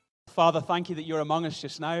Father, thank you that you're among us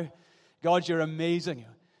just now. God, you're amazing.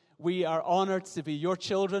 We are honored to be your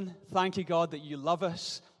children. Thank you, God, that you love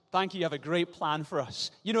us. Thank you have a great plan for us.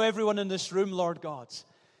 You know everyone in this room, Lord God.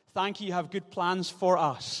 Thank you have good plans for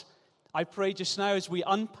us. I pray just now as we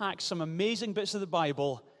unpack some amazing bits of the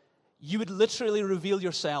Bible, you would literally reveal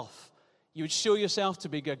yourself. You would show yourself to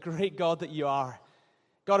be a great God that you are.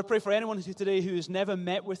 God, I pray for anyone today who has never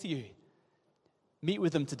met with you. Meet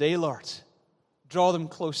with them today, Lord. Draw them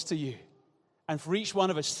close to you. And for each one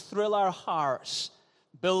of us, thrill our hearts,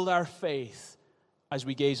 build our faith as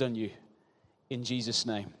we gaze on you. In Jesus'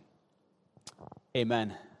 name,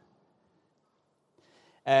 amen.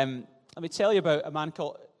 Let me tell you about a man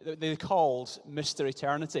they called Mr.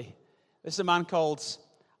 Eternity. This is a man called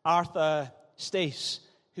Arthur Stace,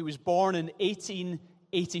 who was born in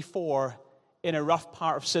 1884 in a rough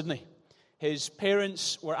part of Sydney. His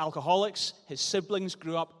parents were alcoholics. His siblings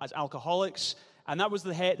grew up as alcoholics. And that was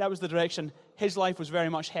the direction his life was very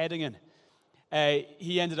much heading in.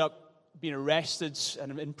 He ended up being arrested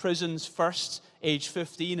and in prisons first, age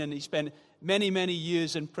 15, and he spent many, many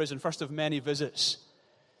years in prison, first of many visits.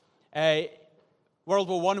 World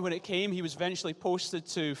War I, when it came, he was eventually posted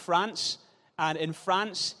to France. And in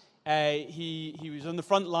France, he was on the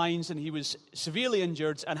front lines and he was severely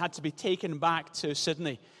injured and had to be taken back to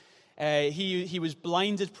Sydney. He was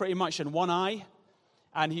blinded pretty much in one eye,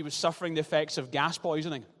 and he was suffering the effects of gas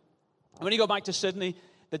poisoning. And when he got back to Sydney,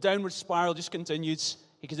 the downward spiral just continued.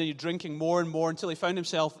 He continued drinking more and more until he found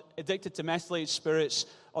himself addicted to methylated spirits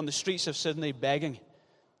on the streets of Sydney begging.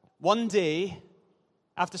 One day,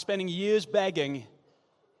 after spending years begging,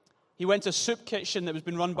 he went to a soup kitchen that was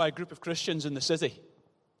being run by a group of Christians in the city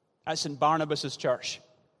at St. Barnabas' church.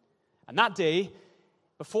 And that day,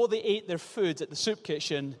 before they ate their food at the soup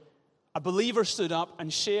kitchen, a believer stood up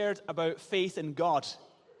and shared about faith in God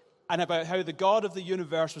and about how the God of the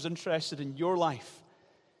universe was interested in your life.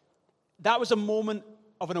 That was a moment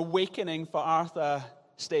of an awakening for Arthur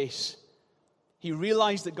Stace. He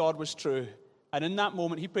realized that God was true. And in that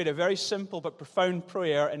moment, he prayed a very simple but profound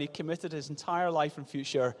prayer, and he committed his entire life and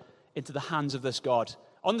future into the hands of this God.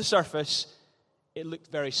 On the surface, it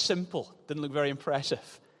looked very simple, didn't look very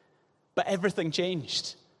impressive. But everything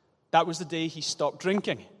changed. That was the day he stopped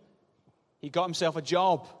drinking. He got himself a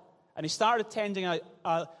job, and he started attending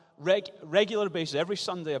a regular basis, every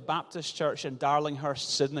Sunday, a Baptist church in Darlinghurst,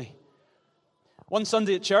 Sydney. One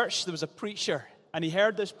Sunday at church, there was a preacher, and he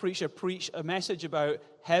heard this preacher preach a message about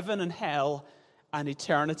heaven and hell and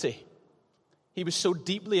eternity. He was so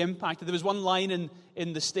deeply impacted. There was one line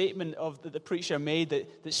in the statement that the preacher made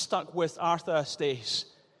that stuck with Arthur Stace.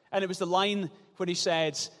 And it was the line when he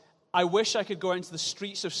said, "I wish I could go out into the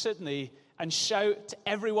streets of Sydney and shout to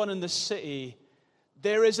everyone in the city,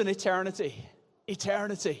 there is an eternity.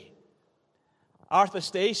 Eternity." Arthur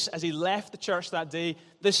Stace, as he left the church that day,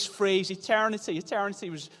 this phrase, eternity,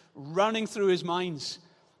 was running through his mind.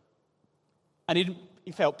 And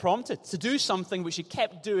he felt prompted to do something which he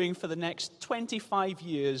kept doing for the next 25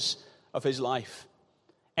 years of his life.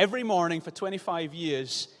 Every morning for 25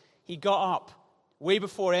 years, he got up way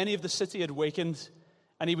before any of the city had wakened,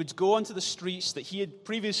 and he would go onto the streets that he had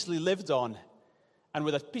previously lived on, and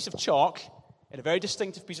with a piece of chalk, in a very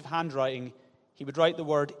distinctive piece of handwriting, he would write the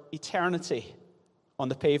word eternity on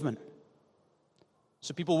the pavement.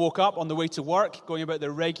 So people woke up on the way to work, going about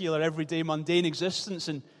their regular, everyday, mundane existence,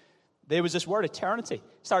 and there was this word, eternity.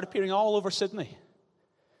 It started appearing all over Sydney.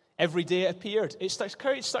 Every day it appeared. It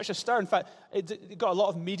carried such a stir. In fact, it got a lot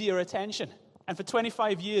of media attention. And for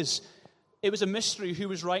 25 years, it was a mystery who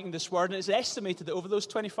was writing this word. And it's estimated that over those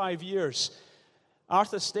 25 years,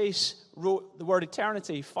 Arthur Stace wrote the word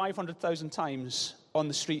eternity 500,000 times on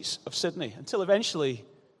the streets of Sydney, until eventually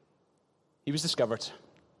he was discovered.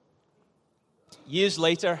 Years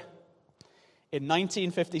later, in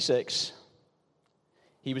 1956,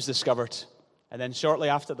 he was discovered. And then shortly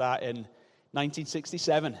after that, in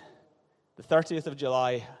 1967, the 30th of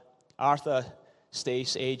July, Arthur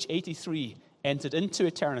Stace, age 83, entered into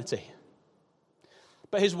eternity.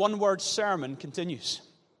 But his one-word sermon continues.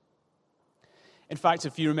 In fact,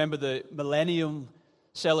 if you remember the Millennium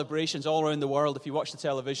celebrations all around the world, if you watched the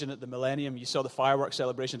television at the Millennium, you saw the fireworks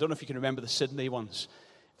celebration. I don't know if you can remember the Sydney ones.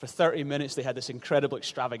 For 30 minutes, they had this incredible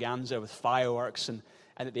extravaganza with fireworks, and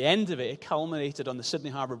at the end of it, it culminated on the Sydney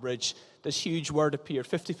Harbour Bridge. This huge word appeared,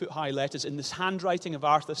 50-foot-high letters, in this handwriting of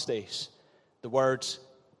Arthur Stace, the word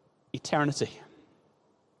eternity.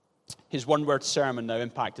 His one-word sermon now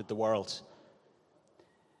impacted the world.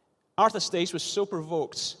 Arthur Stace was so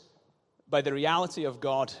provoked by the reality of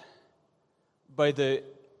God, by the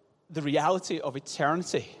reality of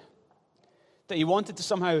eternity, that he wanted to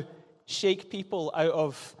somehow shake people out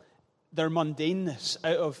of their mundaneness,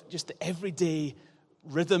 out of just the everyday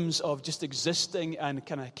rhythms of just existing and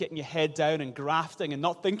kind of getting your head down and grafting and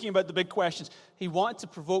not thinking about the big questions. He wanted to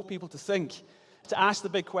provoke people to think, to ask the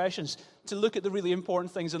big questions, to look at the really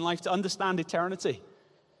important things in life, to understand eternity.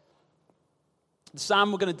 The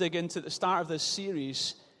psalm we're going to dig into at the start of this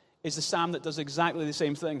series is the psalm that does exactly the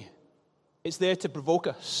same thing. It's there to provoke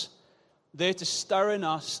us, there to stir in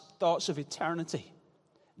us thoughts of eternity,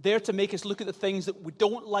 there to make us look at the things that we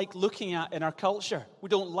don't like looking at in our culture. We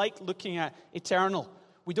don't like looking at eternal.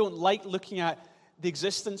 We don't like looking at the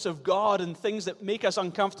existence of God and things that make us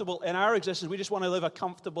uncomfortable in our existence. We just want to live a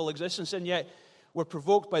comfortable existence, and yet we're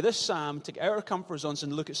provoked by this psalm to get out of our comfort zones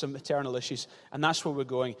and look at some eternal issues, and that's where we're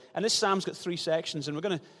going. And this psalm's got 3 sections, and we're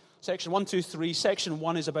going to, section 1, 2, 3. Section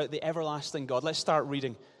 1 is about the everlasting God. Let's start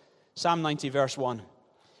reading. Psalm 90, verse 1.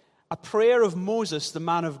 A prayer of Moses, the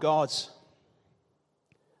man of God.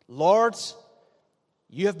 Lord,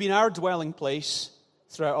 you have been our dwelling place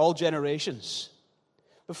throughout all generations.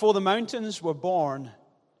 Before the mountains were born,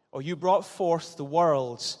 or you brought forth the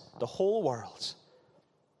world, the whole world.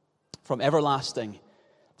 From everlasting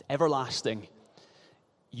to everlasting,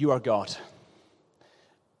 you are God.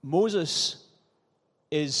 Moses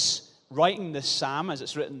is writing this psalm as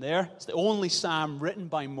it's written there. It's the only psalm written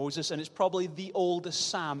by Moses, and it's probably the oldest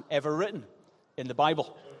psalm ever written in the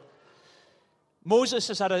Bible. Moses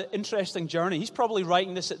has had an interesting journey. He's probably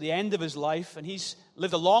writing this at the end of his life, and he's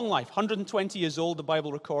lived a long life. 120 years old, the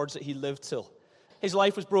Bible records that he lived till. His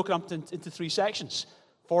life was broken up into 3 sections.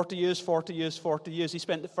 40 years, 40 years, 40 years. He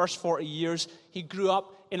spent the first 40 years. He grew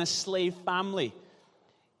up in a slave family.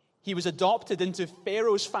 He was adopted into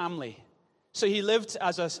Pharaoh's family. So he lived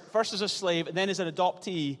first as a slave and then as an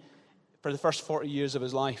adoptee for the first 40 years of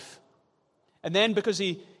his life. And then because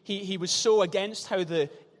he was so against how the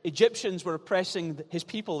Egyptians were oppressing his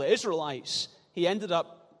people, the Israelites, he ended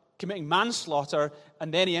up committing manslaughter,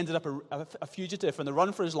 and then he ended up a fugitive on the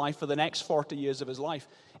run for his life for the next 40 years of his life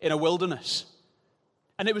in a wilderness.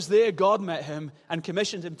 And it was there God met him and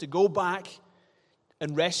commissioned him to go back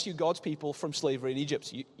and rescue God's people from slavery in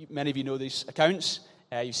Egypt. Many of you know these accounts.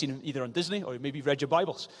 You've seen them either on Disney or maybe you've read your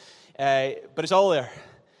Bibles. But it's all there.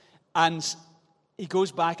 And he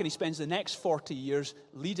goes back and he spends the next 40 years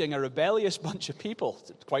leading a rebellious bunch of people,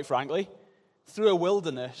 quite frankly, through a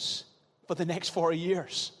wilderness for the next 40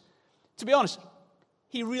 years. To be honest,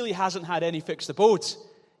 he really hasn't had any fixed abodes.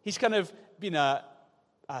 He's kind of been a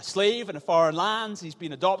slave in a foreign land. He's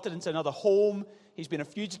been adopted into another home. He's been a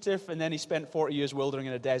fugitive, and then he spent 40 years wildering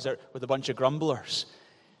in a desert with a bunch of grumblers.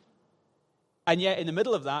 And yet, in the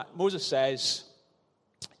middle of that, Moses says,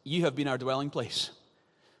 you have been our dwelling place.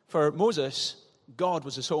 For Moses, God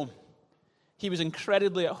was his home. He was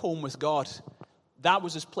incredibly at home with God. That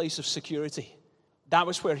was his place of security. That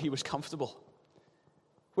was where he was comfortable.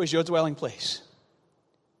 Where's your dwelling place?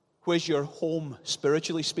 Where's your home,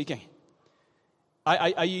 spiritually speaking?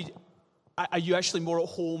 Are you actually more at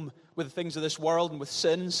home with the things of this world and with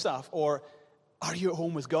sin and stuff? Or are you at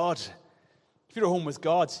home with God? If you're at home with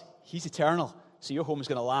God, he's eternal, so your home is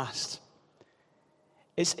going to last.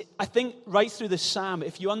 I think right through the psalm,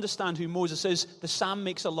 if you understand who Moses is, the psalm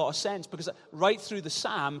makes a lot of sense, because right through the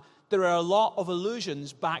psalm, there are a lot of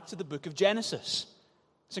allusions back to the book of Genesis.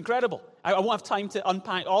 It's incredible. I won't have time to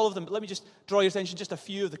unpack all of them, but let me just draw your attention to just a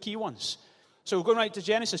few of the key ones. So we're going right to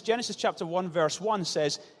Genesis. Genesis chapter 1, verse 1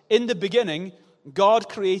 says, in the beginning, God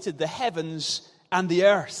created the heavens and the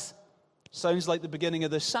earth. Sounds like the beginning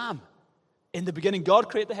of this psalm. In the beginning, God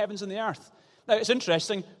created the heavens and the earth. Now, it's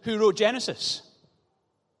interesting. Who wrote Genesis?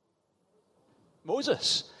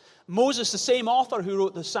 Moses. Moses, the same author who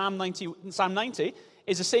wrote the Psalm 90,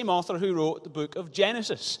 is the same author who wrote the book of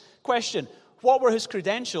Genesis. Question, what were his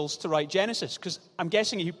credentials to write Genesis? Because I'm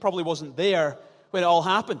guessing he probably wasn't there when it all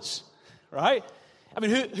happens, right? I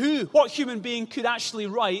mean, what human being could actually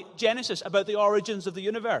write Genesis about the origins of the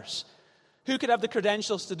universe? Who could have the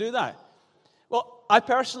credentials to do that? Well, I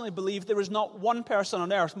personally believe there is not one person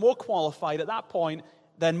on earth more qualified at that point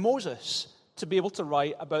than Moses to be able to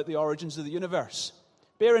write about the origins of the universe.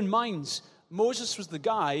 Bear in mind, Moses was the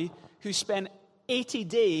guy who spent 80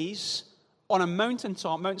 days on a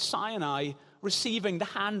mountaintop, Mount Sinai, receiving the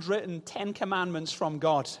handwritten 10 Commandments from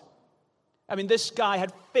God. I mean, this guy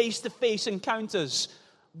had face-to-face encounters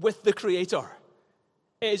with the Creator.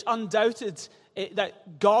 It is undoubted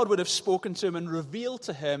that God would have spoken to him and revealed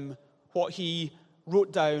to him what he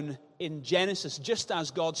wrote down in Genesis, just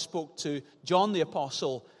as God spoke to John the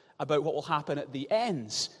Apostle about what will happen at the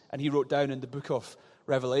ends, and he wrote down in the book of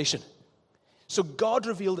Revelation. So God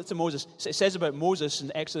revealed it to Moses. So it says about Moses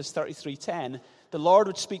in Exodus 33:10 the Lord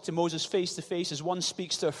would speak to Moses face to face as one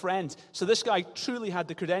speaks to a friend. So this guy truly had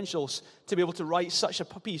the credentials to be able to write such a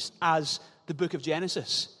piece as the book of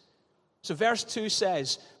Genesis. So verse 2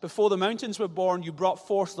 says, before the mountains were born, you brought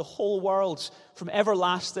forth the whole world from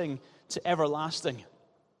everlasting to everlasting.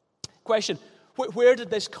 Question, where did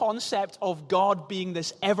this concept of God being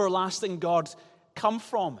this everlasting God come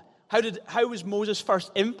from? How was Moses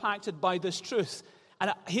first impacted by this truth?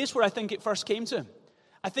 And here's where I think it first came to him.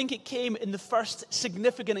 I think it came in the first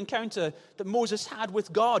significant encounter that Moses had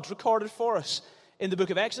with God, recorded for us in the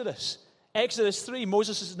book of Exodus. Exodus 3,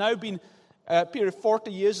 Moses has now been a period of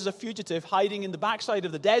 40 years as a fugitive, hiding in the backside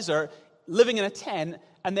of the desert, living in a tent,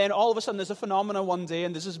 and then all of a sudden there's a phenomenon one day,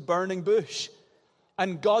 and there's this burning bush.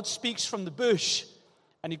 And God speaks from the bush,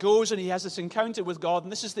 and he goes and he has this encounter with God,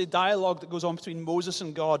 and this is the dialogue that goes on between Moses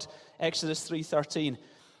and God, Exodus 3:13.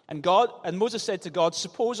 And Moses said to God,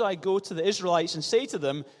 suppose I go to the Israelites and say to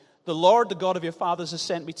them, the Lord, the God of your fathers, has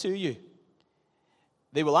sent me to you.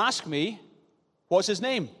 They will ask me, what's his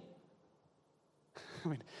name? I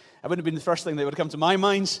mean, that wouldn't have been the first thing that would come to my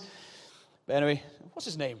mind. But anyway, what's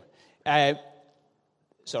his name?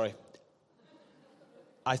 Sorry.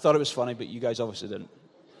 I thought it was funny, but you guys obviously didn't.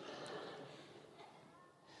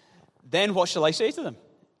 Then what shall I say to them?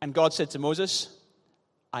 And God said to Moses,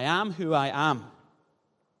 I am who I am.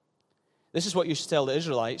 This is what you should tell the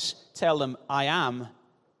Israelites. Tell them, I am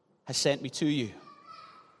has sent me to you.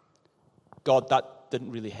 God, that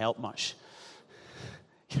didn't really help much.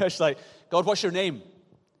 It's like, God, what's your name?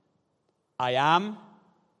 I am.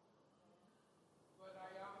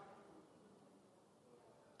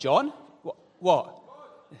 John? What?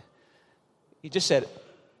 He just said,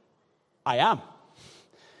 I am.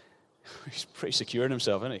 He's pretty secure in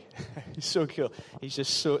himself, isn't he? He's so cool. He's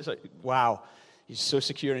just so, it's like, wow. He's so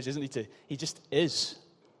secure in it, isn't he? He just is.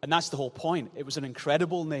 And that's the whole point. It was an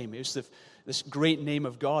incredible name. It was this great name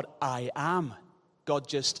of God. I am. God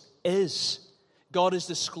just is. God is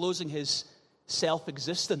disclosing his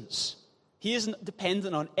self-existence. He isn't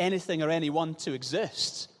dependent on anything or anyone to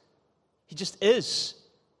exist. He just is.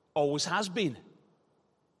 Always has been.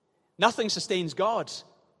 Nothing sustains God.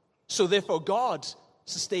 So therefore God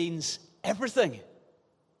sustains everything.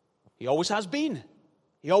 He always has been.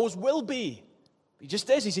 He always will be. He just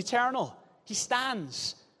is. He's eternal. He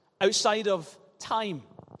stands outside of time.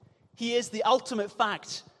 He is the ultimate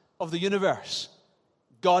fact of the universe.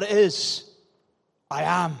 God is. I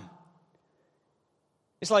am.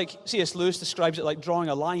 It's like C.S. Lewis describes it like drawing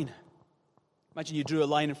a line. Imagine you drew a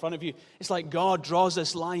line in front of you. It's like God draws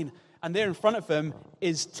this line, and there in front of him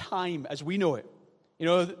is time as we know it. You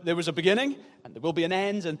know, there was a beginning, and there will be an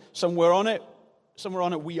end, and somewhere on it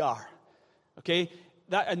we are. Okay?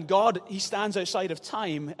 And God, he stands outside of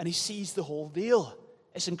time, and he sees the whole deal.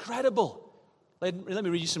 It's incredible. Let me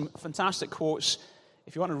read you some fantastic quotes.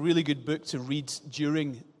 If you want a really good book to read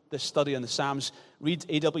during this study on the Psalms, read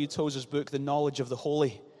A.W. Tozer's book, The Knowledge of the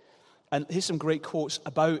Holy. And here's some great quotes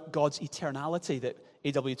about God's eternality that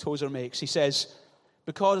A.W. Tozer makes. He says,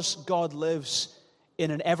 because God lives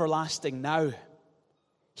in an everlasting now,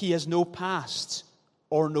 he has no past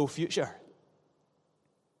or no future.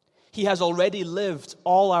 He has already lived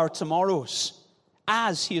all our tomorrows,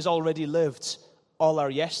 as he has already lived all our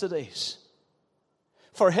yesterdays.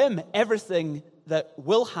 For him, everything that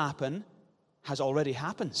will happen has already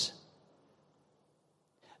happened.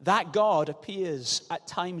 That God appears at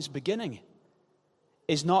time's beginning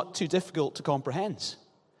is not too difficult to comprehend,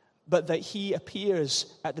 but that he appears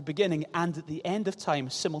at the beginning and at the end of time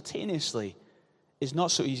simultaneously is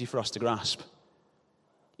not so easy for us to grasp.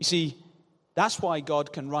 You see, that's why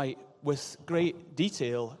God can write with great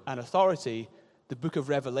detail and authority the book of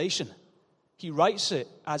Revelation. He writes it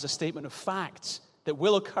as a statement of fact that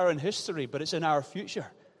will occur in history, but it's in our future.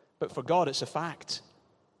 But for God, it's a fact.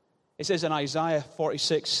 It says in Isaiah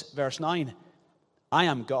 46, verse 9, I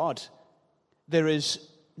am God. There is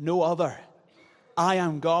no other. I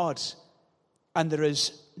am God, and there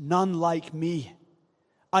is none like me.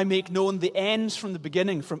 I make known the ends from the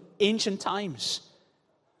beginning, from ancient times,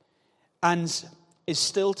 and is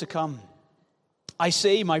still to come. I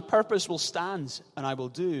say, my purpose will stand, and I will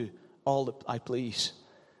do all that I please.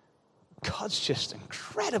 God's just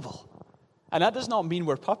incredible. And that does not mean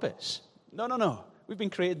we're puppets. No. We've been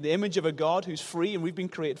created in the image of a God who's free, and we've been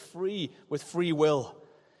created free with free will.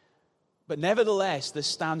 But nevertheless, this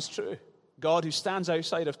stands true. God who stands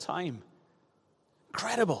outside of time.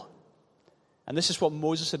 Incredible. And this is what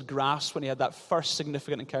Moses had grasped when he had that first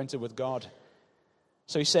significant encounter with God.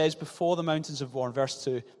 So he says, before the mountains were born, verse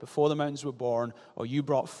 2, before the mountains were born, or you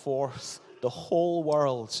brought forth the whole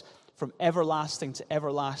world from everlasting to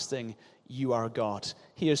everlasting, you are God.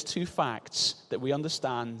 Here's two facts that we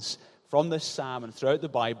understand from this psalm and throughout the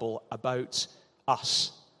Bible about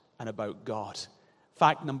us and about God.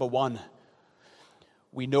 Fact number one,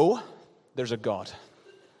 we know there's a God.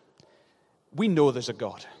 We know there's a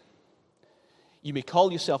God. You may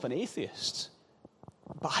call yourself an atheist,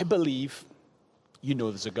 but I believe you know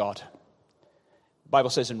there's a God. The Bible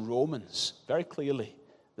says in Romans very clearly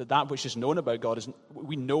that which is known about God is,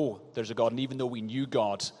 we know there's a God, and even though we knew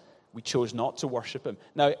God, we chose not to worship him.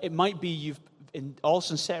 Now, it might be you've, in all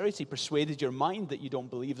sincerity, persuaded your mind that you don't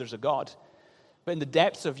believe there's a God, but in the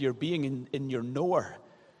depths of your being, in your knower,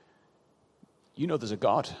 you know there's a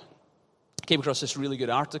God. I came across this really good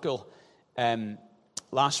article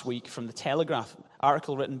last week from the Telegraph,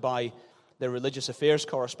 article written by their religious affairs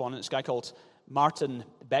correspondent, this guy called Martin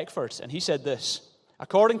Beckford, and he said this: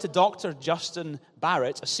 according to Dr. Justin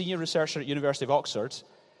Barrett, a senior researcher at University of Oxford,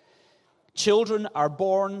 children are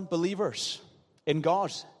born believers in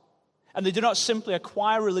God, and they do not simply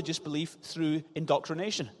acquire religious belief through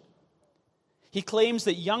indoctrination. He claims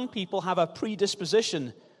that young people have a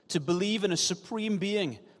predisposition to believe in a supreme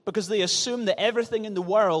being because they assume that everything in the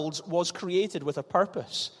world was created with a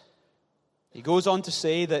purpose. He goes on to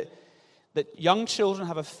say that young children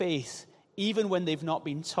have a faith even when they've not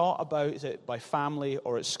been taught about it by family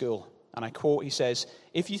or at school. And I quote, he says,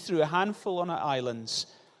 if you threw a handful on islands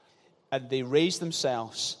and they raised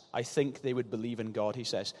themselves, I think they would believe in God, he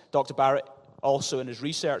says. Dr. Barrett also in his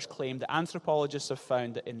research claimed that anthropologists have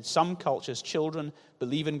found that in some cultures, children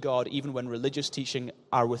believe in God even when religious teaching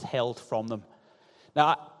are withheld from them.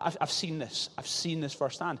 Now, I've seen this. I've seen this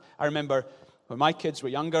firsthand. I remember when my kids were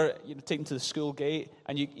younger, take them to the school gate,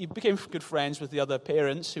 and you became good friends with the other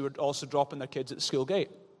parents who were also dropping their kids at the school gate.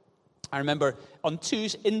 I remember on two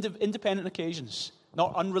independent occasions,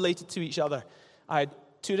 not unrelated to each other, I had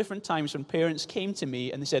two different times when parents came to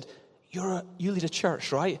me and they said, you lead a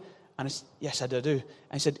church, right? And I said, yes, I do. And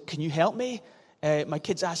I said, can you help me? My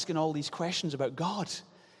kid's asking all these questions about God,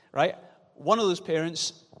 right? One of those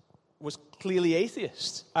parents was clearly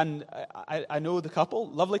atheist. And I know the couple,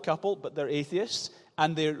 lovely couple, but they're atheists.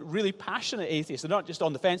 And they're really passionate atheists. They're not just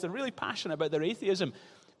on the fence, they're really passionate about their atheism.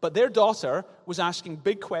 But their daughter was asking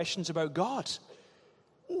big questions about God.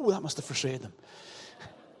 Oh, that must have frustrated them.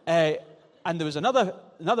 And there was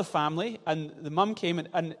another family, and the mum came,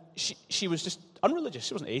 and she was just unreligious.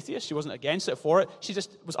 She wasn't atheist. She wasn't against it for it. She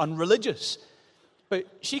just was unreligious. But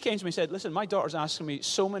she came to me and said, listen, my daughter's asking me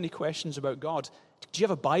so many questions about God. Do you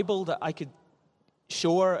have a Bible that I could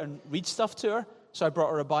show her and read stuff to her? So I brought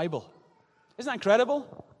her a Bible. Isn't that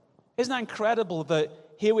incredible? Isn't that incredible that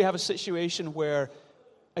here we have a situation where,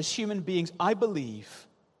 as human beings, I believe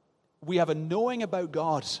we have a knowing about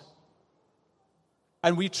God.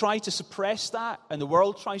 And we try to suppress that, and the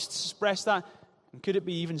world tries to suppress that. And could it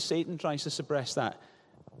be even Satan tries to suppress that?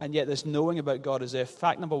 And yet this knowing about God is if,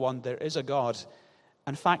 fact number one, there is a God.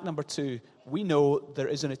 And fact number two, we know there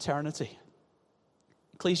is an eternity.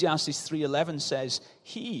 Ecclesiastes 3:11 says,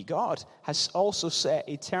 He, God, has also set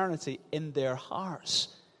eternity in their hearts.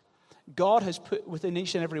 God has put within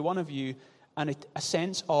each and every one of you a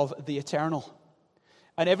sense of the eternal.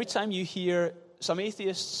 And every time you hear some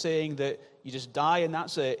atheists saying that you just die and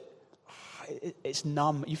that's it, it's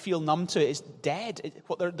numb. You feel numb to it. It's dead.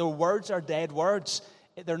 Their words are dead words.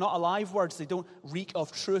 They're not alive words. They don't reek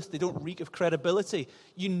of truth. They don't reek of credibility.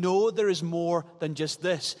 You know there is more than just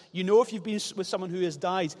this. You know if you've been with someone who has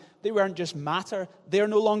died, they weren't just matter. They're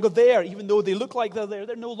no longer there. Even though they look like they're there,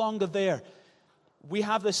 they're no longer there. We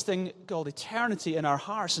have this thing called eternity in our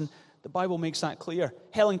hearts, and the Bible makes that clear.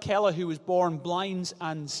 Helen Keller, who was born blind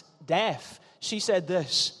and deaf, she said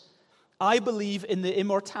this: I believe in the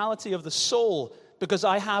immortality of the soul because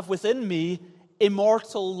I have within me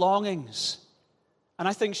immortal longings. And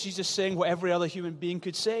I think she's just saying what every other human being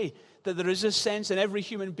could say, that there is a sense in every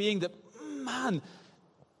human being that, man,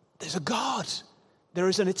 there's a God. There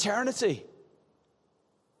is an eternity.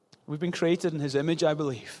 We've been created in His image, I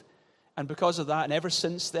believe. And because of that, and ever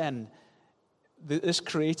since then, this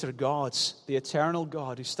Creator God, the eternal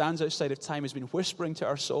God who stands outside of time, has been whispering to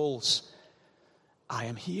our souls, I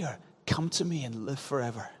am here. Come to me and live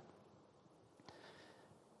forever.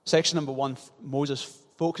 Section number 1, Moses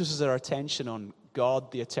focuses our attention on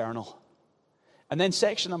God the eternal. And then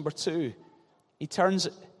section number 2, he turns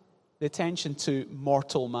the attention to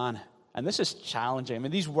mortal man. And this is challenging. I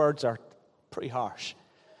mean, these words are pretty harsh.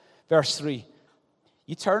 Verse 3,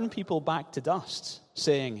 you turn people back to dust,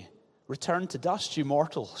 saying, return to dust, you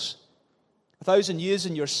mortals. 1,000 years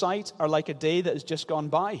in your sight are like a day that has just gone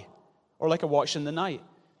by, or like a watch in the night.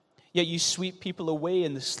 Yet you sweep people away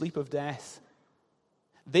in the sleep of death.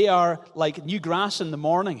 They are like new grass in the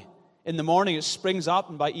morning. In the morning it springs up,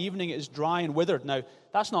 and by evening it is dry and withered. Now,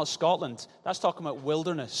 that's not Scotland. That's talking about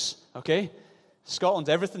wilderness, okay? Scotland,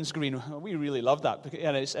 everything's green. We really love that,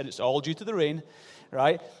 and it's all due to the rain,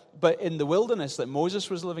 right? But in the wilderness that Moses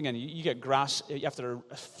was living in, you get grass, after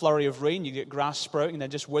a flurry of rain, you get grass sprouting and then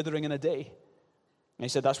just withering in a day. And he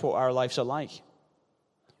said that's what our lives are like.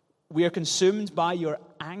 We are consumed by your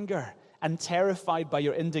anger and terrified by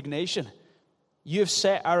your indignation. You have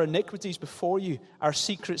set our iniquities before you, our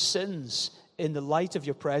secret sins in the light of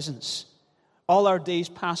your presence. All our days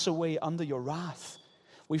pass away under your wrath.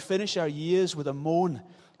 We finish our years with a moan.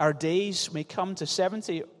 Our days may come to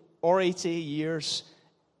 70 or 80 years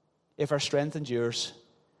if our strength endures,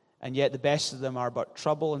 and yet the best of them are but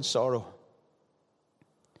trouble and sorrow.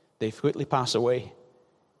 They quickly pass away,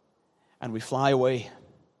 and we fly away.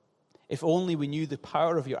 If only we knew the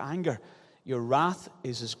power of your anger. Your wrath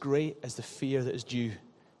is as great as the fear that is due.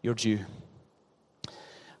 You're due.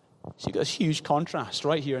 So you've got this huge contrast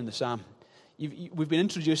right here in the psalm. We've been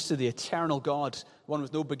introduced to the eternal God, the one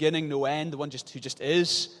with no beginning, no end, the one who just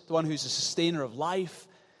is, the one who's the sustainer of life.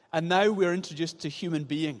 And now we're introduced to human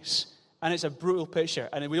beings. And it's a brutal picture,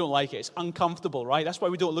 and we don't like it. It's uncomfortable, right? That's why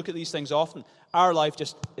we don't look at these things often. Our life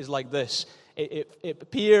just is like this. It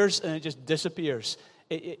appears and it just disappears.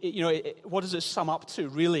 What does it sum up to,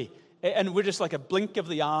 really? And we're just like a blink of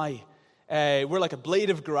the eye. We're like a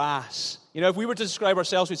blade of grass. If we were to describe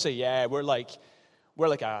ourselves, we'd say, yeah, we're like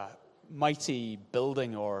a mighty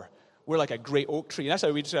building, or we're like a great oak tree. That's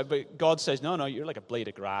how we describe it. But God says, no, you're like a blade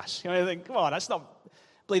of grass. I think, come on, that's not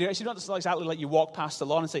blade of grass. It's not exactly like you walk past the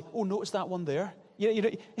lawn and say, oh, notice that one there.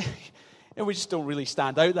 We just don't really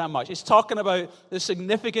stand out that much. It's talking about the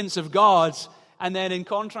significance of God, and then in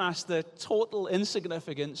contrast, the total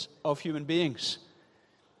insignificance of human beings.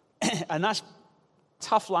 And that's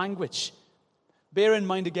tough language. Bear in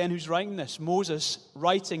mind again who's writing this. Moses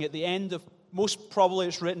writing at the end of, most probably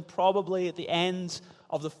it's written probably at the end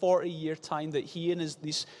of the 40-year time that he and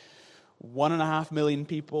these 1.5 million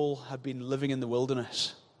people have been living in the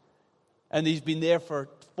wilderness. And he's been there for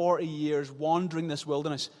 40 years wandering this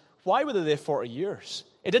wilderness. Why were they there 40 years?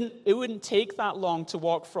 It wouldn't take that long to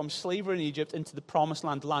walk from slavery in Egypt into the promised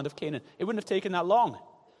land, the land of Canaan. It wouldn't have taken that long.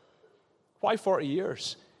 Why 40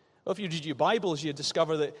 years? Well, if you read your Bibles, you'd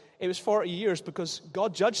discover that it was 40 years because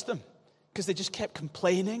God judged them. Because they just kept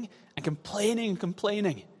complaining and complaining and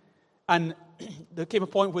complaining. And there came a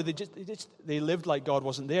point where they lived like God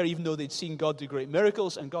wasn't there, even though they'd seen God do great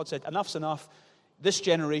miracles. And God said, enough's enough. This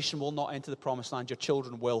generation will not enter the promised land. Your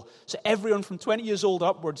children will. So everyone from 20 years old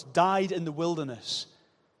upwards died in the wilderness.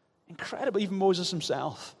 Incredible, even Moses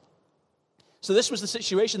himself. So this was the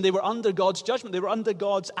situation. They were under God's judgment. They were under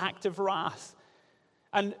God's active wrath.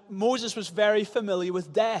 And Moses was very familiar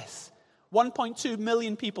with death. 1.2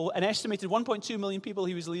 million people, an estimated 1.2 million people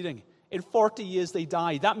he was leading. In 40 years they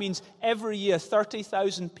died. That means every year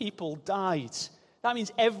 30,000 people died. That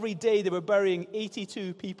means every day they were burying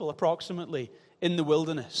 82 people approximately in the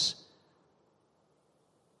wilderness.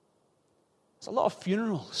 It's a lot of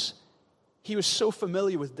funerals. He was so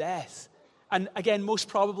familiar with death. And again, most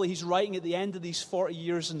probably he's writing at the end of these 40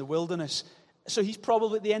 years in the wilderness. So he's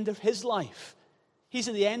probably at the end of his life. He's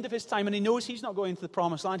at the end of his time, and he knows he's not going to the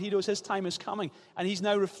promised land. He knows his time is coming. And he's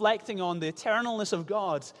now reflecting on the eternalness of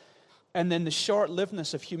God and then the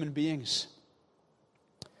short-livedness of human beings.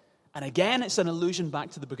 And again, it's an allusion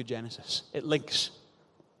back to the book of Genesis. It links.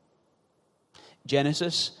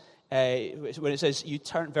 Genesis, when it says,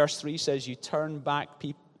 verse 3 says, you turn back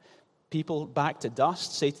people back to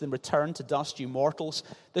dust. Say to them, return to dust, you mortals.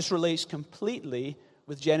 This relates completely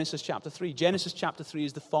with Genesis chapter 3. Genesis chapter 3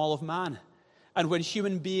 is the fall of man. And when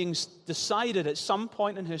human beings decided at some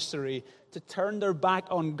point in history to turn their back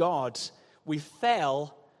on God, we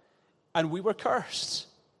fell and we were cursed.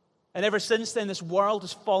 And ever since then, this world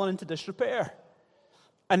has fallen into disrepair.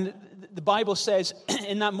 And the Bible says,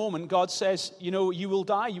 in that moment, God says, you will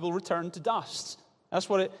die, you will return to dust. That's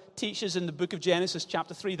what it teaches in the book of Genesis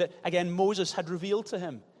chapter 3 that, again, Moses had revealed to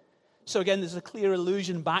him. So again, there's a clear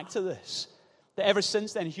allusion back to this. That ever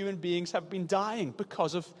since then, human beings have been dying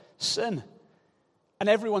because of sin. And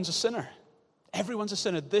everyone's a sinner. Everyone's a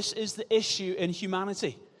sinner. This is the issue in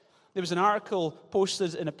humanity. There was an article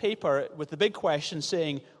posted in a paper with the big question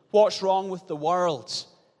saying, what's wrong with the world?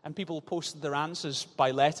 And people posted their answers by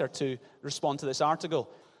letter to respond to this article.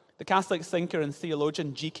 The Catholic thinker and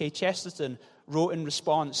theologian G.K. Chesterton wrote in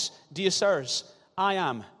response, Dear sirs, I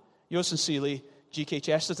am, yours sincerely, G.K.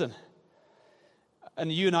 Chesterton.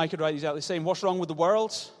 And you and I could write exactly the same. What's wrong with the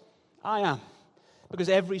world? I am. Because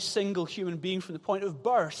every single human being from the point of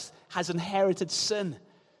birth has inherited sin.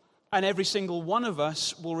 And every single one of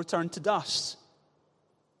us will return to dust.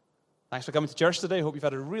 Thanks for coming to church today. Hope you've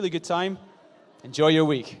had a really good time. Enjoy your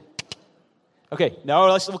week. Okay, now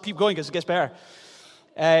we'll keep going because it gets better.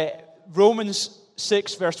 Romans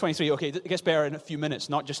 6, verse 23. Okay, it gets better in a few minutes,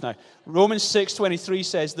 not just now. Romans 6:23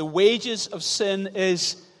 says, the wages of sin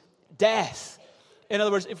is death. In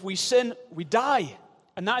other words, if we sin, we die.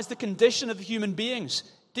 And that is the condition of human beings.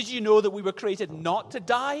 Did you know that we were created not to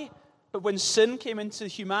die? But when sin came into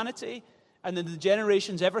humanity, and in the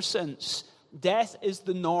generations ever since, death is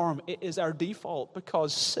the norm. It is our default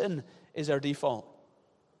because sin is our default.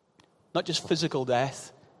 Not just physical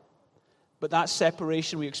death, but that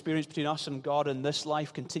separation we experience between us and God in this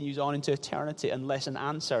life continues on into eternity unless an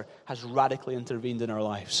answer has radically intervened in our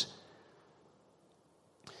lives.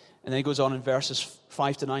 And then it goes on in verses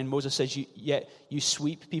 5 to 9. Moses says, yet you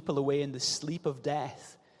sweep people away in the sleep of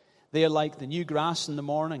death. They are like the new grass in the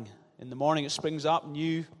morning. In the morning it springs up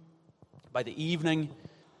new. By the evening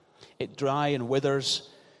it dry and withers.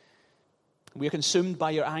 We are consumed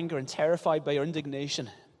by your anger and terrified by your indignation.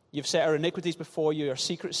 You've set our iniquities before you, our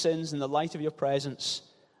secret sins in the light of your presence.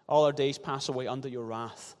 All our days pass away under your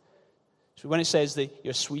wrath. So when it says that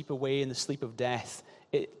you sweep away in the sleep of death,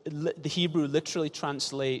 the Hebrew literally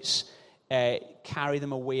translates, carry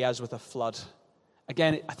them away as with a flood.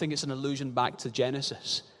 Again, I think it's an allusion back to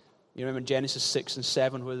Genesis. You remember Genesis 6 and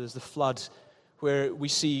 7 where there's the flood, where we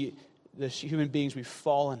see the human beings, we've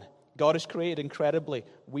fallen. God has created incredibly.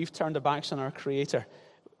 We've turned our backs on our Creator.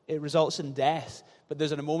 It results in death. But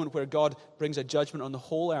there's a moment where God brings a judgment on the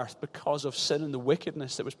whole earth because of sin and the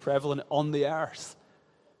wickedness that was prevalent on the earth.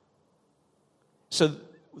 So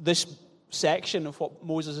this section of what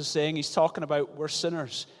Moses is saying, he's talking about we're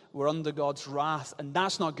sinners. We're under God's wrath. And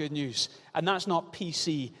that's not good news. And that's not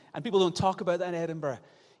PC. And people don't talk about that in Edinburgh.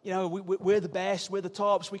 You know, we're the best. We're the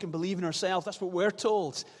tops. We can believe in ourselves. That's what we're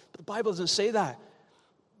told. But the Bible doesn't say that.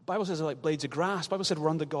 The Bible says they're like blades of grass. The Bible said we're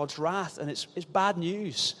under God's wrath. And it's bad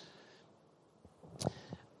news.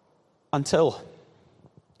 Until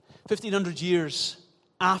 1,500 years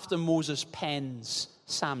after Moses pens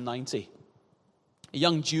Psalm 90, a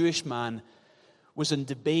young Jewish man was in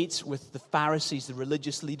debate with the Pharisees, the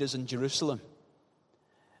religious leaders in Jerusalem.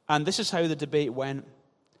 And this is how the debate went.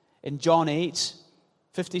 In John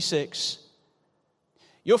 8:56,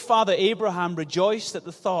 your father Abraham rejoiced at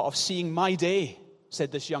the thought of seeing my day,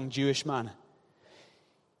 said this young Jewish man.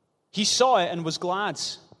 He saw it and was glad.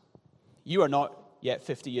 You are not yet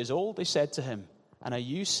 50 years old, they said to him. And have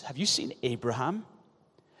you seen Abraham?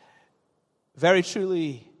 Very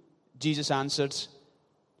truly, Jesus answered,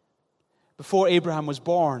 before Abraham was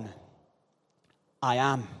born, I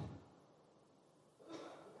am.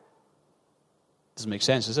 Doesn't make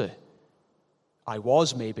sense, does it? I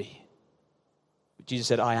was, maybe. But Jesus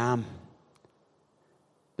said, I am.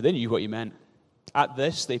 But they knew what he meant. At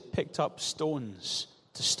this, they picked up stones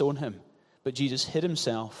to stone him. But Jesus hid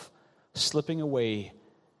himself, slipping away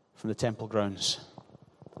from the temple grounds.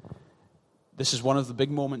 This is one of the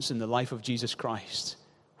big moments in the life of Jesus Christ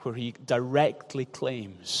where he directly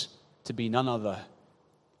claims to be none other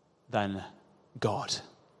than God.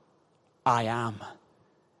 I am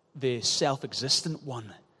the self-existent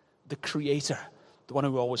one, the creator, the one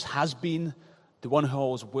who always has been, the one who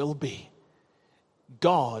always will be.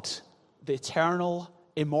 God, the eternal,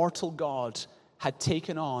 immortal God, had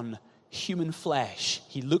taken on human flesh.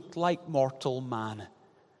 He looked like mortal man.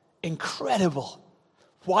 Incredible.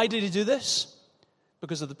 Why did he do this?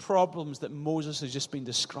 Because of the problems that Moses has just been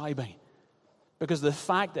describing. Because of the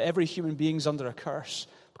fact that every human being's under a curse.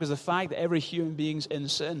 Because of the fact that every human being's in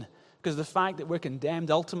sin. Because of the fact that we're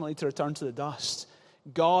condemned ultimately to return to the dust.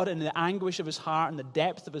 God, in the anguish of his heart and the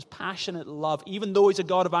depth of his passionate love, even though he's a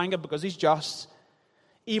God of anger because he's just,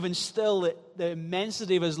 even still, the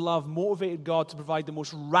immensity of his love motivated God to provide the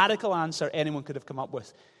most radical answer anyone could have come up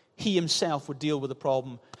with. He himself would deal with the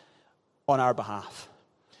problem on our behalf.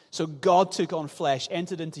 So God took on flesh,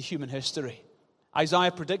 entered into human history.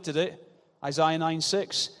 Isaiah predicted it. Isaiah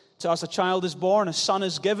 9:6. To us a child is born, a son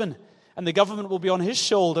is given, and the government will be on his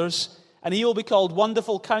shoulders, and he will be called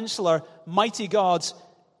Wonderful Counselor, Mighty God,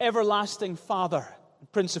 Everlasting Father,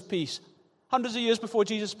 and Prince of Peace. Hundreds of years before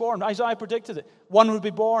Jesus was born, Isaiah predicted it. One would be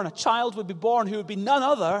born, a child would be born who would be none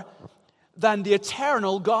other than the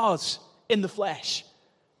eternal God in the flesh.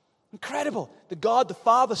 Incredible. The God, the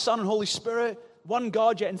Father, Son, and Holy Spirit, one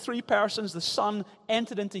God, yet in three persons, the Son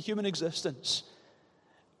entered into human existence.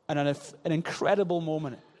 And an incredible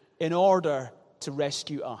moment in order to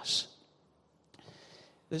rescue us.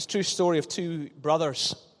 This true story of two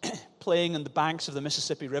brothers playing on the banks of the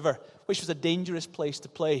Mississippi River, which was a dangerous place to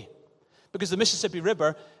play. Because the Mississippi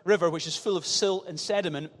River, which is full of silt and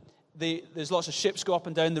sediment, there's lots of ships go up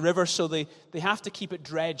and down the river, so they have to keep it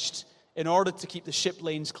dredged in order to keep the ship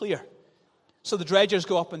lanes clear. So the dredgers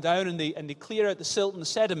go up and down, and they clear out the silt and the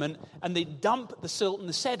sediment, and they dump the silt and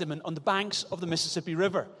the sediment on the banks of the Mississippi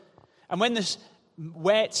River. And when this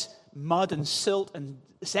wet mud and silt and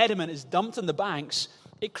sediment is dumped on the banks,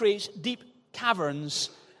 it creates deep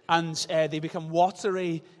caverns, and they become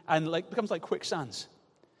watery and becomes like quicksands.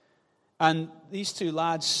 And these two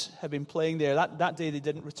lads had been playing there. That day they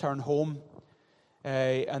didn't return home.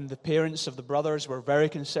 And the parents of the brothers were very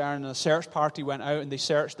concerned. And a search party went out, and they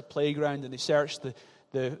searched the playground, and they searched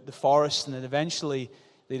the forest. And then eventually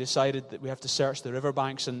they decided that we have to search the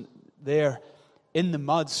riverbanks. And there, in the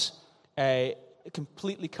muds,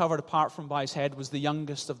 completely covered apart from by his head, was the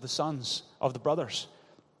youngest of the sons of the brothers.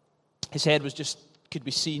 His head could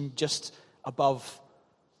be seen just above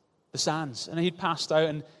the sands. And he'd passed out,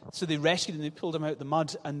 and so they rescued him, they pulled him out of the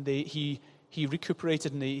mud, and he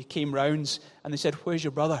recuperated, and he came round, and they said, "Where's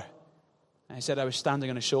your brother?" And he said, "I was standing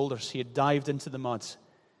on his shoulders." He had dived into the mud.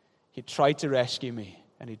 He had tried to rescue me,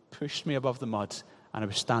 and he'd pushed me above the mud, and I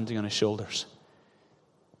was standing on his shoulders.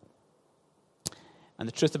 And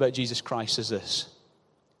the truth about Jesus Christ is this: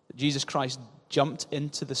 that Jesus Christ jumped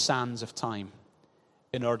into the sands of time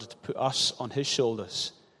in order to put us on his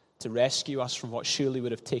shoulders, to rescue us from what surely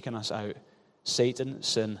would have taken us out: Satan,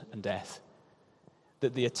 sin, and death.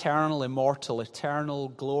 That the eternal, immortal, eternal,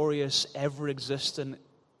 glorious, ever-existent,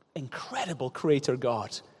 incredible Creator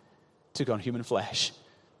God took on human flesh.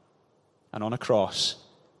 And on a cross,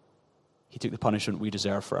 he took the punishment we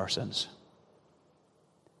deserve for our sins.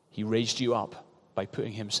 He raised you up by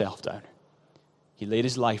putting himself down. He laid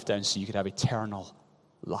his life down so you could have eternal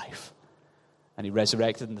life. And he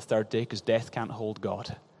resurrected on the third day, because death can't hold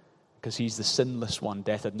God. Because he's the sinless one.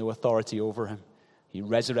 Death had no authority over him. He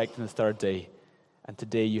resurrected on the third day. And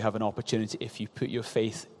today you have an opportunity, if you put your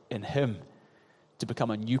faith in him, to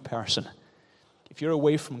become a new person. If you're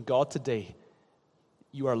away from God today,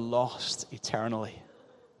 you are lost eternally.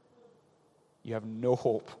 You have no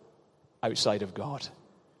hope outside of God.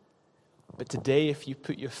 But today, if you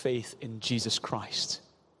put your faith in Jesus Christ,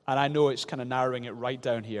 and I know it's kind of narrowing it right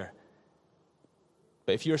down here,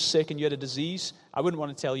 but if you're sick and you had a disease, I wouldn't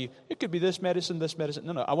want to tell you, it could be this medicine, this medicine.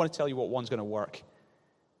 No, I want to tell you what one's going to work.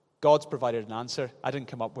 God's provided an answer. I didn't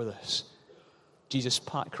come up with this. Jesus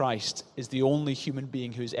Christ is the only human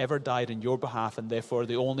being who's ever died on your behalf, and therefore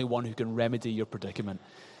the only one who can remedy your predicament.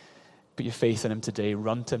 Put your faith in him today.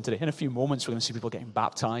 Run to him today. In a few moments, we're going to see people getting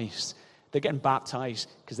baptized. They're getting baptized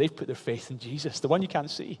because they've put their faith in Jesus, the one you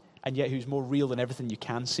can't see, and yet who's more real than everything you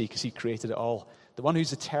can see because he created it all. The one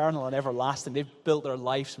who's eternal and everlasting. They've built their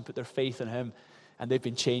lives and put their faith in him, and they've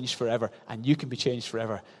been changed forever. And you can be changed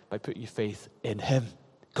forever by putting your faith in him.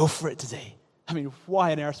 Go for it today. I mean,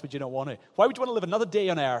 why on earth would you not want to? Why would you want to live another day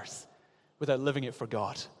on earth without living it for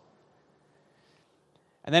God?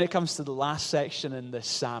 And then it comes to the last section in this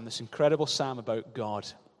psalm, this incredible psalm about God.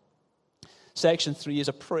 Section 3 is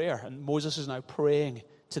a prayer, and Moses is now praying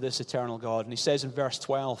to this eternal God. And he says in verse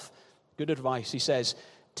 12, good advice, he says,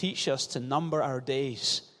 "Teach us to number our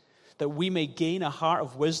days, that we may gain a heart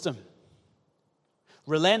of wisdom.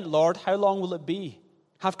 Relent, Lord, how long will it be?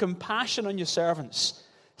 Have compassion on your servants.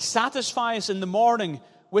 Satisfy us in the morning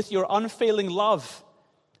with your unfailing love,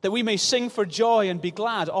 that we may sing for joy and be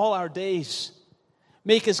glad all our days.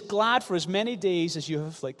 Make us glad for as many days as you have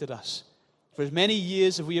afflicted us. For as many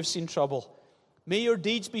years as we have seen trouble. May your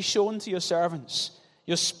deeds be shown to your servants,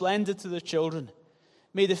 your splendor to their children.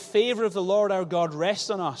 May the favor of the Lord our God rest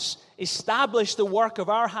on us. Establish the work of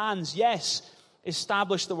our hands. Yes,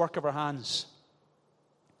 establish the work of our hands."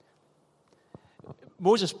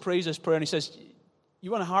 Moses prays this prayer and he says, you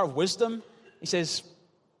want a heart of wisdom? He says,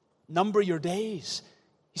 number your days.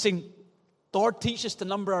 He's saying, Lord, teach us to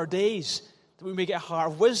number our days, that we may get a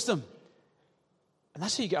heart of wisdom. And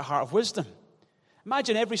that's how you get a heart of wisdom.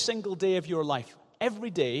 Imagine every single day of your life. Every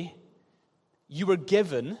day, you were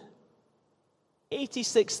given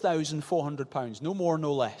 £86,400, no more,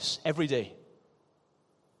 no less, every day.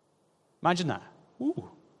 Imagine that. Ooh.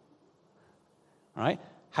 All right?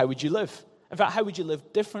 How would you live? In fact, how would you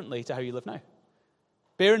live differently to how you live now?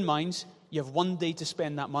 Bear in mind, you have one day to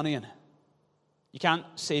spend that money in. You can't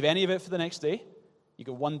save any of it for the next day. You've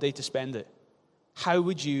got one day to spend it. How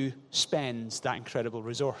would you spend that incredible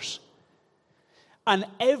resource? And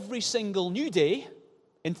every single new day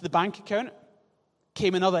into the bank account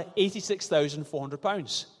came another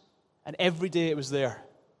 £86,400. And every day it was there.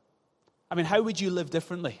 I mean, how would you live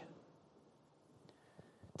differently?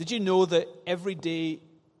 Did you know that every day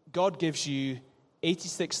God gives you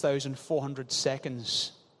 86,400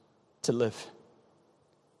 seconds to live?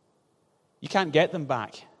 You can't get them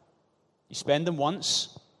back. You spend them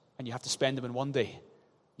once, and you have to spend them in one day.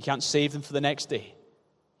 You can't save them for the next day.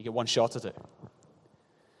 You get one shot at it.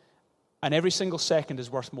 And every single second is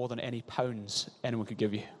worth more than any pounds anyone could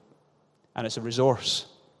give you. And it's a resource.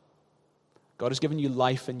 God has given you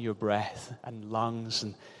life in your breath and lungs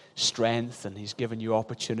and strength, and He's given you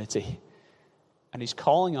opportunity. And He's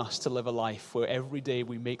calling us to live a life where every day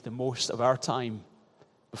we make the most of our time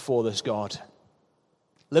before this God.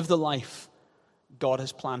 Live the life God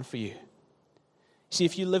has planned for you. See,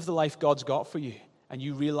 if you live the life God's got for you and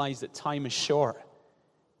you realize that time is short,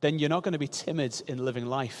 then you're not going to be timid in living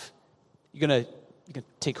life. You're going to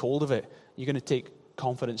take hold of it. You're going to take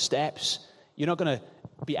confident steps. You're not going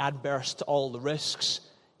to be adverse to all the risks.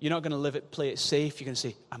 You're not going to play it safe. You're going to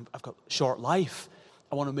say, I've got a short life.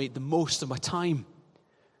 I want to make the most of my time.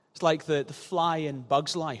 It's like the fly in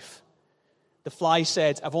Bug's life. The fly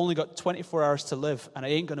said, I've only got 24 hours to live, and I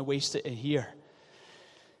ain't going to waste it in here.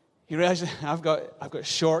 He realized, I've got a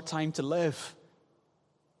short time to live.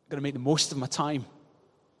 I'm going to make the most of my time.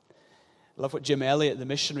 I love what Jim Elliot, the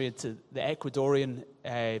missionary to the Ecuadorian,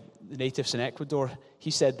 the natives in Ecuador,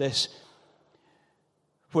 he said this: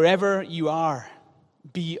 wherever you are,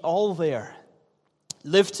 be all there.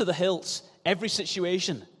 Live to the hilts, every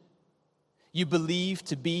situation you believe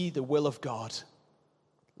to be the will of God.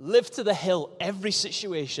 Live to the hilt, every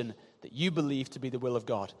situation that you believe to be the will of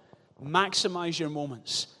God. Maximize your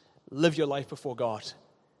moments. Live your life before God.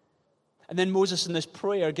 And then Moses in this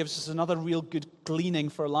prayer gives us another real good gleaning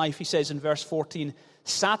for life. He says in verse 14,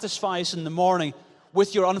 satisfy us in the morning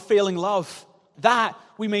with your unfailing love, that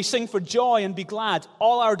we may sing for joy and be glad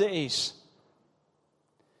all our days.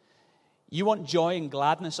 You want joy and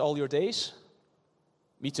gladness all your days?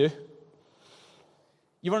 Me too.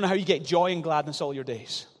 You want to know how you get joy and gladness all your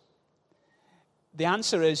days? The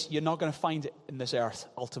answer is you're not going to find it in this earth,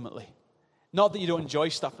 ultimately. Not that you don't enjoy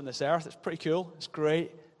stuff in this earth. It's pretty cool. It's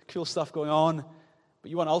great. Cool stuff going on.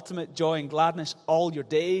 But you want ultimate joy and gladness all your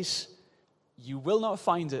days? You will not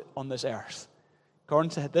find it on this earth.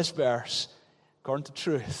 According to this verse, according to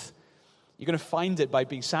truth, you're going to find it by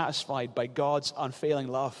being satisfied by God's unfailing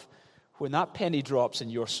love. When that penny drops in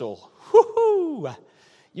your soul, whoo-hoo,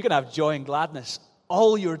 you're going to have joy and gladness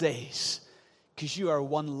all your days because you are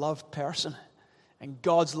one loved person. And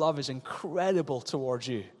God's love is incredible towards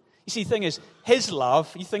you. You see, the thing is, His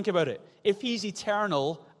love, you think about it, if He's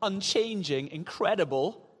eternal, unchanging,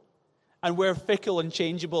 incredible, and we're fickle and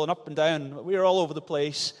changeable and up and down, we're all over the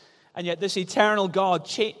place, and yet this eternal God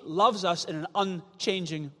loves us in an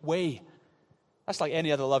unchanging way. That's like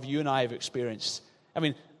any other love you and I have experienced. I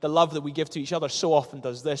mean, the love that we give to each other so often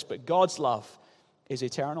does this, but God's love is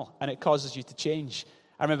eternal, and it causes you to change.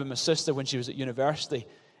 I remember my sister, when she was at university,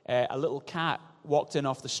 a little cat walked in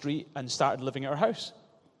off the street and started living at her house.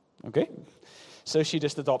 Okay? So she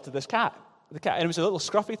just adopted this cat. The cat, and it was a little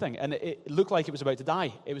scruffy thing, and it looked like it was about to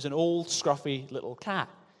die. It was an old, scruffy little cat.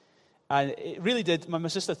 And it really did, my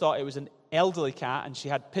sister thought it was an elderly cat, and she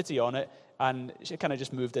had pity on it, and she kind of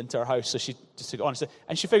just moved into her house, so she just took it on.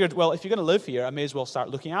 And she figured, well, if you're going to live here, I may as well start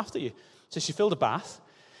looking after you. So she filled a bath.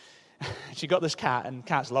 She got this cat, and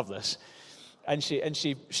cats love this. And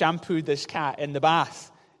she shampooed this cat in the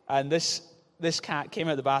bath. And this cat came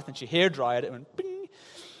out of the bath, and she hair-dried it, and went, bing,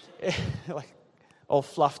 like all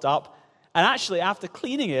fluffed up. And actually, after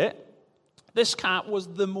cleaning it, this cat was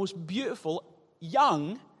the most beautiful,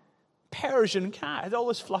 young Persian cat. It had all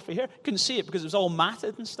this fluffy hair. Couldn't see it because it was all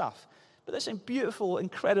matted and stuff. But this beautiful,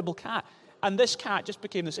 incredible cat. And this cat just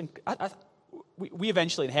became this... We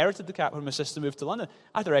eventually inherited the cat when my sister moved to London.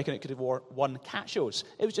 I reckon it could have won cat shows.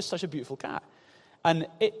 It was just such a beautiful cat. And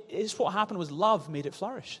it's what happened was love made it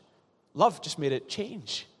flourish. Love just made it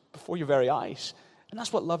change before your very eyes. And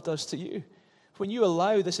that's what love does to you. When you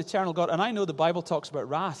allow this eternal God, and I know the Bible talks about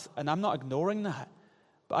wrath, and I'm not ignoring that,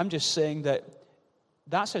 but I'm just saying that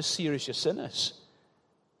that's how serious your sin is.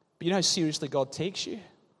 But you know how seriously God takes you?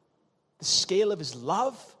 The scale of His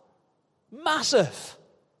love? Massive.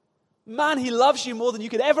 Man, He loves you more than you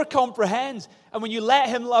could ever comprehend. And when you let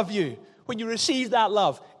Him love you, when you receive that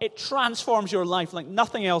love, it transforms your life like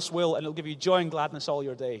nothing else will, and it'll give you joy and gladness all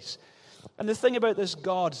your days. And the thing about this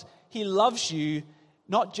God, He loves you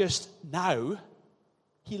not just now,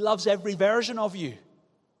 He loves every version of you.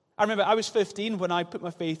 I remember I was 15 when I put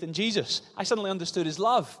my faith in Jesus. I suddenly understood His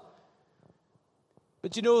love.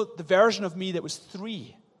 But you know, the version of me that was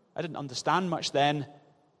 3, I didn't understand much then.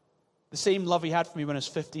 The same love He had for me when I was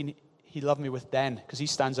 15, He loved me with then, because He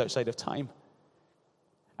stands outside of time.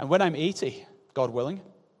 And when I'm 80, God willing,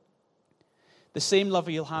 the same love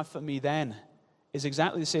He'll have for me then is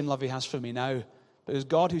exactly the same love He has for me now. Because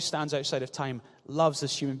God, who stands outside of time, loves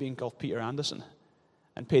this human being called Peter Anderson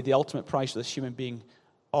and paid the ultimate price for this human being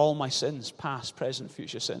all my sins, past, present,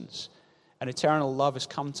 future sins. And eternal love has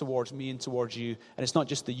come towards me and towards you. And it's not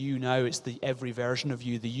just the you now, it's the every version of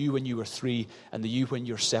you. The you when you were 3 and the you when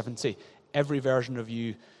you're 70. Every version of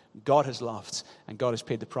you, God has loved, and God has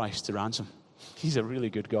paid the price to ransom. He's a really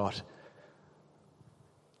good God.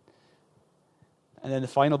 And then the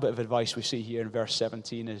final bit of advice we see here in verse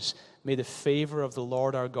 17 is, may the favor of the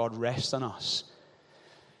Lord our God rest on us.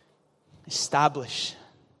 Establish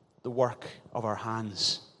the work of our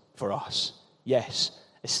hands for us. Yes,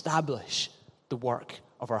 establish the work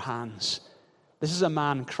of our hands. This is a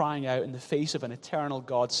man crying out in the face of an eternal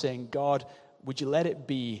God, saying, God, would you let it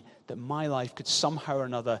be that my life could somehow or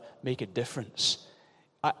another make a difference?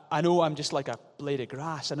 I know I'm just like a blade of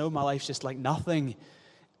grass. I know my life's just like nothing.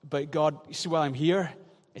 But God, you see, while I'm here,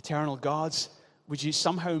 eternal gods, would you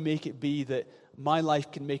somehow make it be that my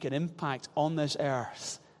life can make an impact on this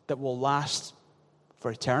earth that will last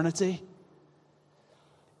for eternity?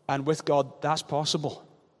 And with God, that's possible.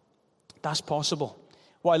 That's possible.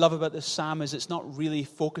 What I love about this psalm is it's not really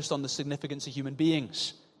focused on the significance of human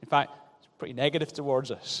beings. In fact, it's pretty negative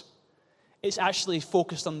towards us. It's actually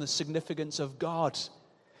focused on the significance of God.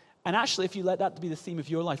 And actually, if you let that be the theme of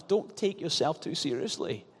your life, don't take yourself too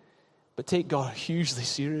seriously, but take God hugely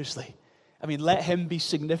seriously. I mean, let him be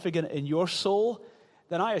significant in your soul,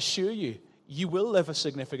 then I assure you, you will live a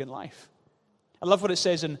significant life. I love what it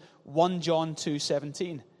says in 1 John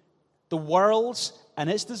 2:17. The world and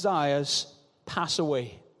its desires pass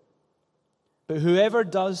away, but whoever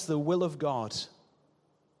does the will of God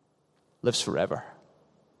lives forever.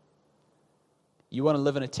 You want to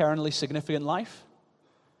live an eternally significant life?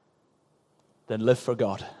 Then live for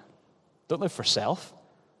God. Don't live for self.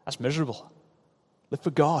 That's miserable. Live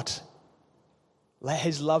for God. Let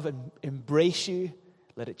his love embrace you.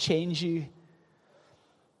 Let it change you.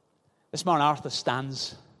 This man, Arthur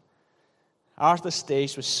Stans. Arthur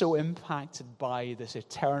Stace was so impacted by this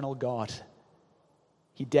eternal God.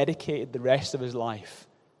 He dedicated the rest of his life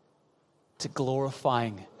to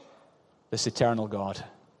glorifying this eternal God.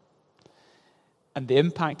 And the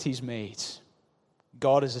impact he's made,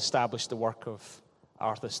 God has established the work of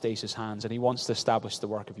Arthur Stace's hands, and he wants to establish the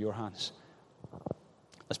work of your hands.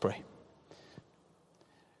 Let's pray.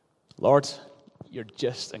 Lord, you're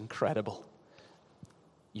just incredible.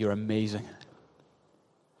 You're amazing.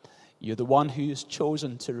 You're the one who has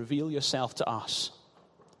chosen to reveal yourself to us.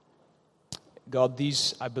 God,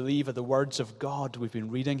 these, I believe, are the words of God we've been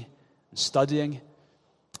reading and studying,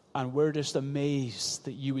 and we're just amazed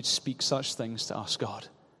that you would speak such things to us, God.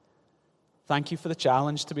 Thank you for the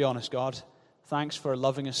challenge, to be honest, God. Thanks for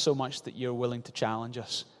loving us so much that you're willing to challenge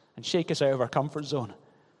us and shake us out of our comfort zone.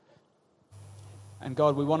 And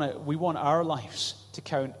God, we want our lives to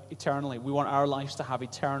count eternally. We want our lives to have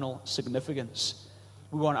eternal significance.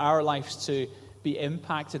 We want our lives to be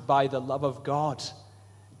impacted by the love of God,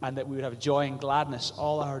 and that we would have joy and gladness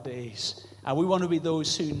all our days. And we want to be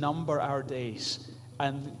those who number our days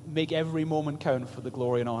and make every moment count for the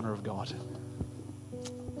glory and honor of God.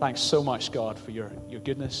 Thanks so much, God, for your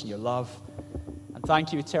goodness and your love. And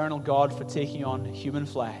thank you, eternal God, for taking on human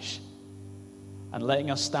flesh and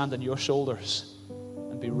letting us stand on your shoulders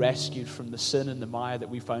and be rescued from the sin and the mire that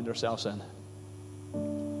we found ourselves in.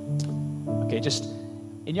 Okay, just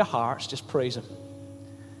in your hearts, just praise him.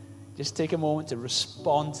 Just take a moment to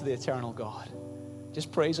respond to the eternal God.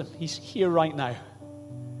 Just praise him. He's here right now.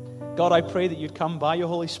 God, I pray that you'd come by your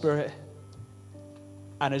Holy Spirit,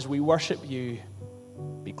 and as we worship you,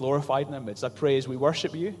 be glorified in our midst. I pray as we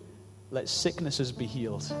worship you, let sicknesses be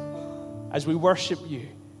healed. As we worship you,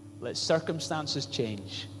 let circumstances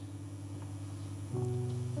change.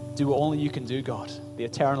 Do what only you can do, God, the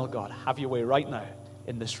eternal God. Have your way right now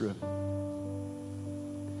in this room.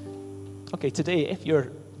 Okay, today, if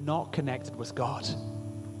you're not connected with God,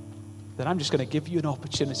 then I'm just going to give you an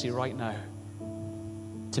opportunity right now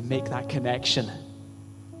to make that connection.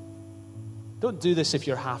 Don't do this if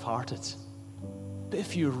you're half-hearted. But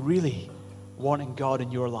if you're really wanting God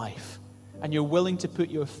in your life, and you're willing to put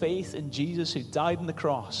your faith in Jesus who died on the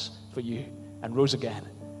cross for you and rose again,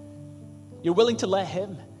 you're willing to let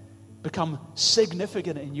him become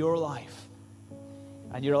significant in your life,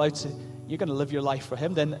 and you're going to live your life for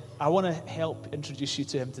him, then I want to help introduce you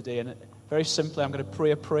to him today. And very simply, I'm going to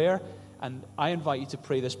pray a prayer, and I invite you to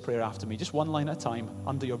pray this prayer after me, just one line at a time,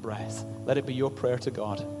 under your breath. Let it be your prayer to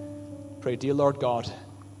God. Pray, dear Lord God,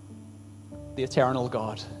 the eternal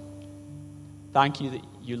God, thank you that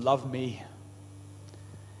you love me.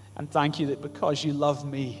 And thank you that because you love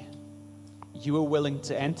me, you are willing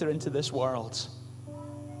to enter into this world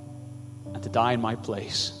and to die in my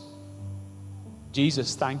place.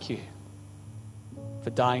 Jesus, thank you for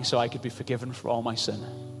dying so I could be forgiven for all my sin.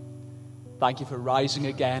 Thank you for rising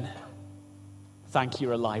again. Thank you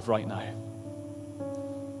you're alive right now.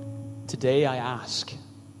 Today I ask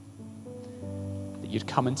that you'd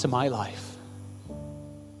come into my life.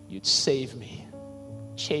 You'd save me,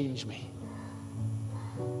 change me.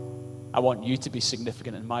 I want you to be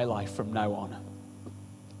significant in my life from now on.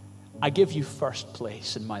 I give you first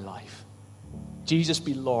place in my life. Jesus,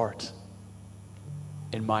 be Lord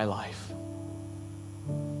in my life.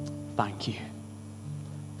 Thank you.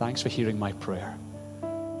 Thanks for hearing my prayer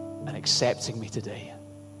and accepting me today.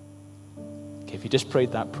 Okay, if you just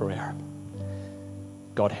prayed that prayer,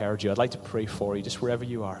 God heard you. I'd like to pray for you, just wherever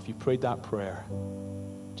you are. If you prayed that prayer,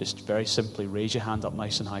 just very simply raise your hand up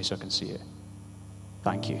nice and high so I can see it.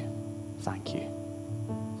 Thank you. Thank you.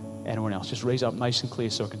 Anyone else? Just raise it up nice and clear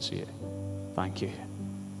so I can see it. Thank you.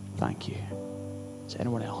 Thank you. Is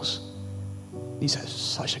anyone else? These are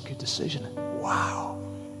such a good decision. Wow.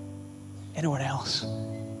 Anyone else?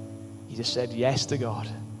 You just said yes to God.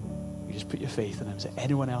 You just put your faith in him. Is there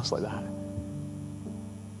anyone else like that?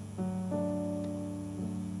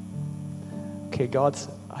 Okay, God,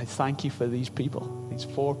 I thank you for these people, these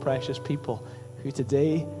 4 precious people who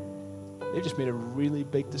today, they've just made a really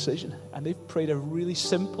big decision and they've prayed a really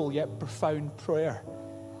simple yet profound prayer.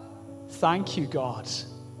 Thank you, God,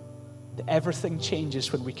 that everything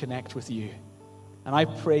changes when we connect with you. And I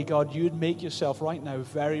pray, God, you would make yourself right now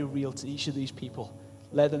very real to each of these people.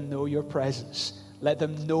 Let them know your presence. Let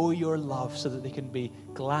them know your love so that they can be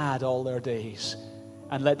glad all their days.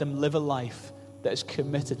 And let them live a life that is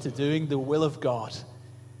committed to doing the will of God.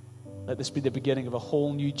 Let this be the beginning of a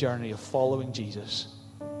whole new journey of following Jesus.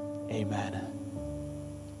 Amen.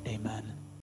 Amen.